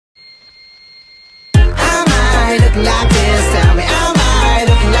I looking like this? Tell me, am I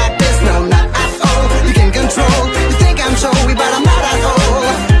looking like this? No, not at all. You can control. You think I'm showy, but I'm not at all.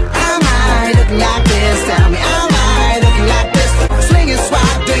 Am I looking like this? Tell me, am I looking like this? Swinging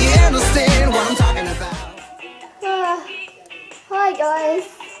swag, do you understand what I'm talking about? Hi guys,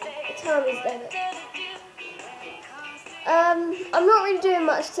 Tom is David. I'm not really doing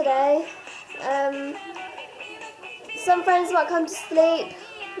much today. Some friends might come to sleep,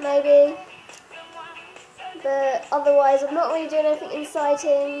 maybe, but otherwise I'm not really doing anything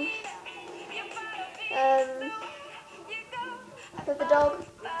exciting with the dog.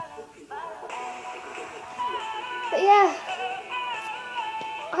 But yeah,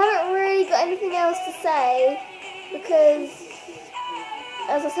 I haven't really got anything else to say because,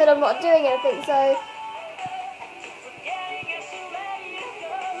 as I said, I'm not doing anything, so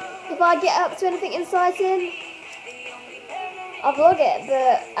if I get up to anything exciting, I'll vlog it,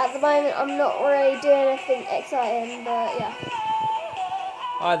 but at the moment I'm not really doing anything exciting, but yeah.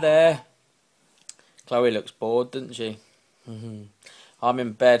 Hi there. Chloe looks bored, doesn't she? I'm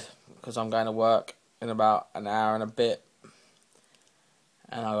in bed because I'm going to work in about an hour and a bit.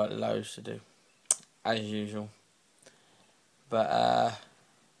 And I've got loads to do, as usual. But,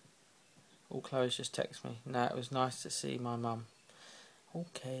 oh, Chloe's just texted me. No, it was nice to see my mum.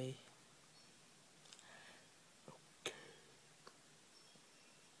 Okay.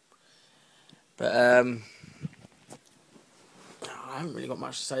 But I haven't really got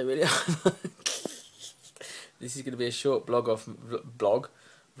much to say really. This is going to be a short vlog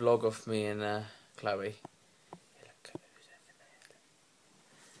of me and Chloe.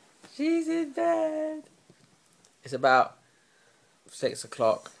 She's in bed. It's about 6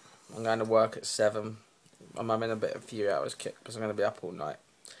 o'clock. I'm going to work at 7. I'm having a few hours kick because I'm going to be up all night.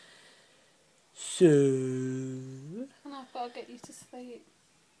 So, And I've got to get you to sleep.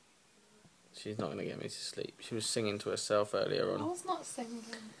 She's not going to get me to sleep. She was singing to herself earlier on. I was not singing.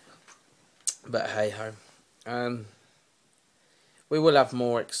 But hey ho. We will have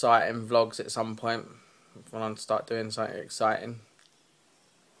more exciting vlogs at some point when I start doing something exciting.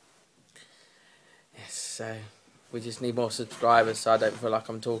 Yes, so we just need more subscribers so I don't feel like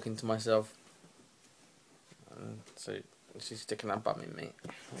I'm talking to myself. So she's sticking her bum in me.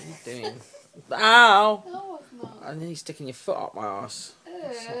 What are you doing? Ow! No, it's not. I need you sticking your foot up my ass.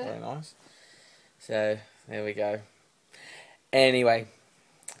 That's not very nice. So, there we go. Anyway,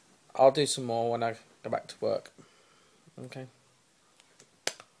 I'll do some more when I go back to work. Okay.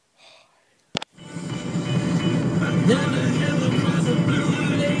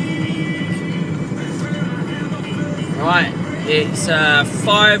 Right, it's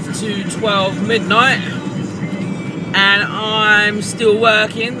 5 to 12 midnight. And I'm still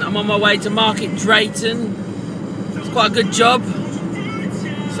working. I'm on my way to Market Drayton. It's quite a good job.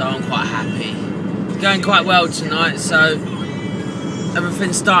 So I'm quite happy. Going quite well tonight, so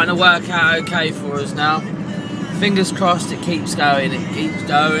everything's starting to work out okay for us now. Fingers crossed it keeps going. It keeps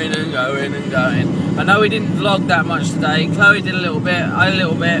going and going and going. I know we didn't vlog that much today. Chloe did a little bit, I did a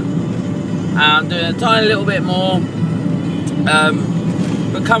little bit. I'm doing a tiny little bit more.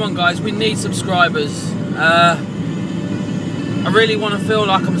 But come on guys, we need subscribers. I really want to feel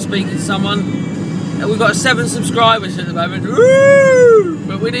like I'm speaking to someone. We've got 7 subscribers at the moment. Woo!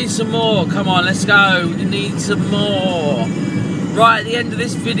 But we need some more. Come on, let's go. We need some more. Right at the end of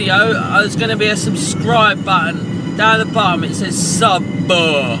this video, there's going to be a subscribe button. Down at the bottom it says sub.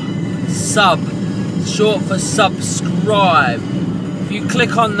 Sub. Short for subscribe. If you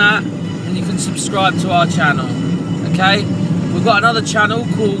click on that, then you can subscribe to our channel. Okay? We've got another channel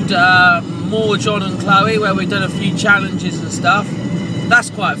called More John and Chloe, where we've done a few challenges and stuff. That's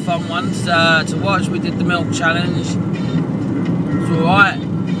quite a fun one to watch. We did the milk challenge. It's alright.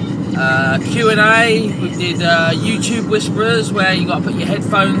 Q&A. We did YouTube Whisperers, where you got to put your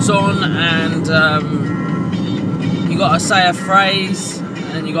headphones on and you got to say a phrase,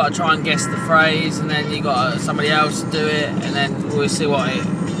 and then you got to try and guess the phrase, and then you got somebody else to do it, and then we'll see what it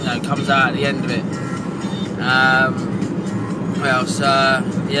comes out at the end of it. What else?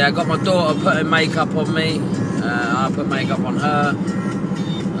 Yeah, I got my daughter putting makeup on me. I put makeup on her.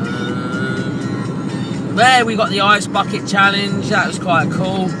 There we got the ice bucket challenge. That was quite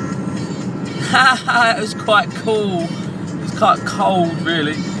cool. It was quite cool. It was quite cold,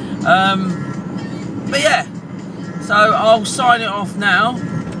 really. But yeah, so I'll sign it off now,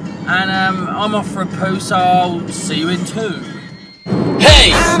 and I'm off for a poo. So I'll see you in 2.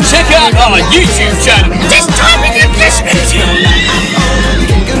 Hey, check out our YouTube channel. This time we can listen to you.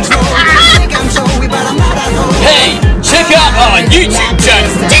 Hey, check out our YouTube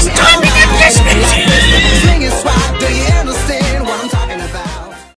channel. This time